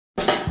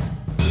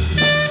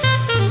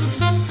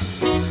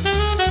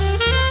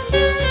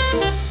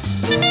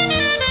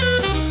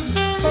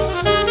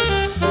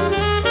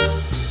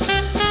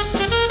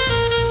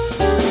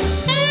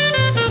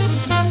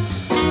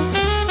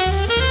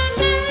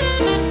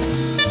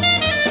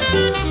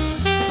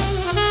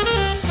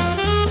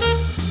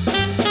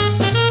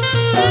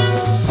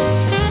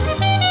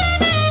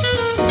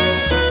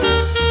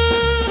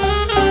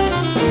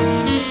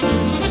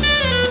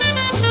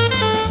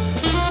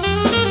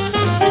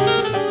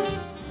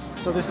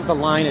So this is the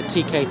line at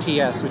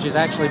TKTS, which is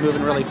actually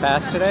moving really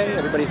fast today.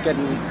 Everybody's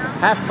getting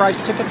half-price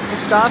tickets to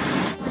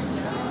stuff.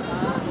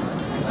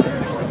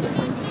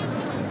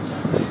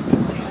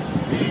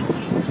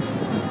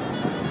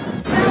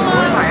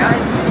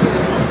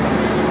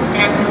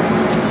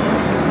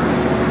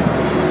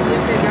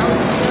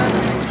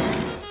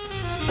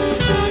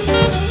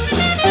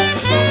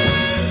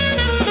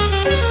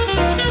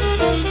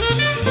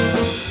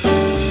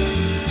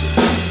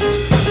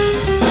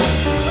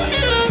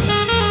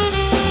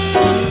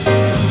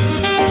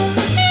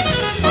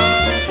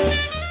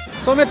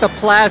 So I'm at the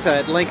Plaza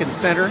at Lincoln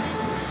Center,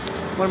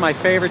 one of my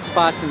favorite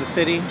spots in the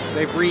city.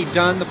 They've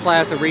redone the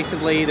Plaza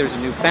recently. There's a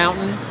new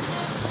fountain.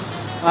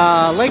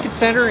 Lincoln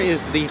Center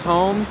is the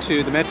home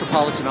to the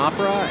Metropolitan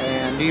Opera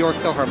and New York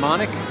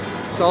Philharmonic.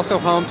 It's also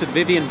home to the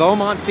Vivian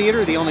Beaumont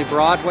Theater, the only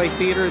Broadway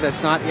theater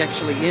that's not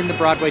actually in the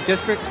Broadway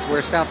district. It's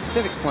where South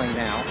Pacific's playing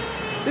now.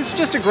 This is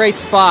just a great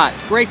spot,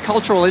 great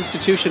cultural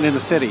institution in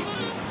the city.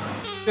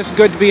 It's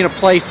good to be in a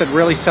place that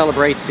really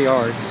celebrates the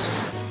arts.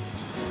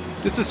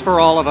 This is for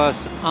all of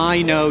us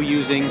I know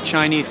using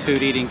Chinese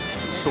food eating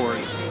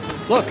swords.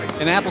 Look,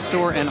 an Apple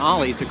Store and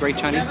Ollie's, a great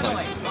Chinese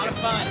place. A lot of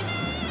fun.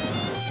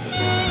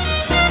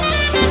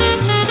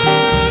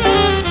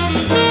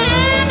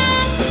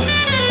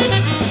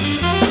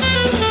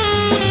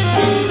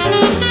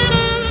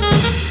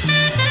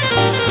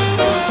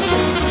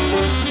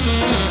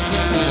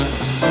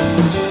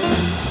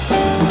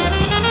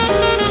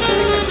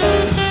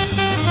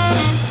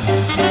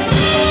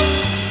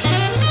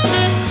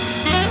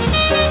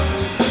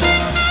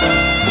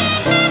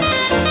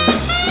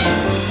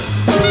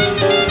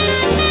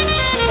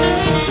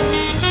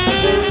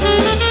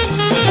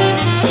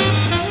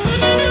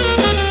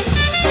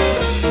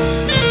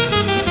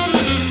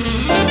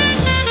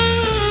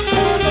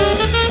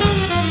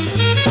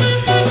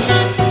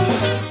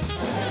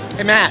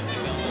 Hey Matt,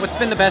 what's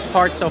been the best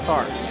part so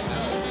far?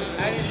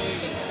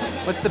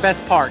 What's the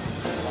best part?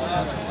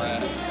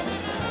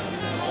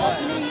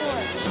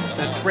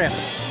 The trip.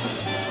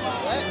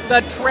 The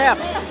trip!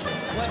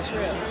 What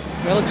trip?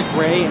 Well, it's a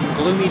gray and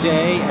gloomy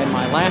day, and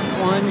my last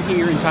one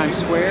here in Times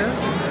Square.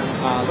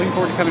 Looking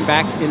forward to coming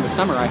back in the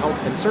summer, I hope,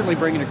 and certainly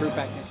bringing a group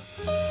back in.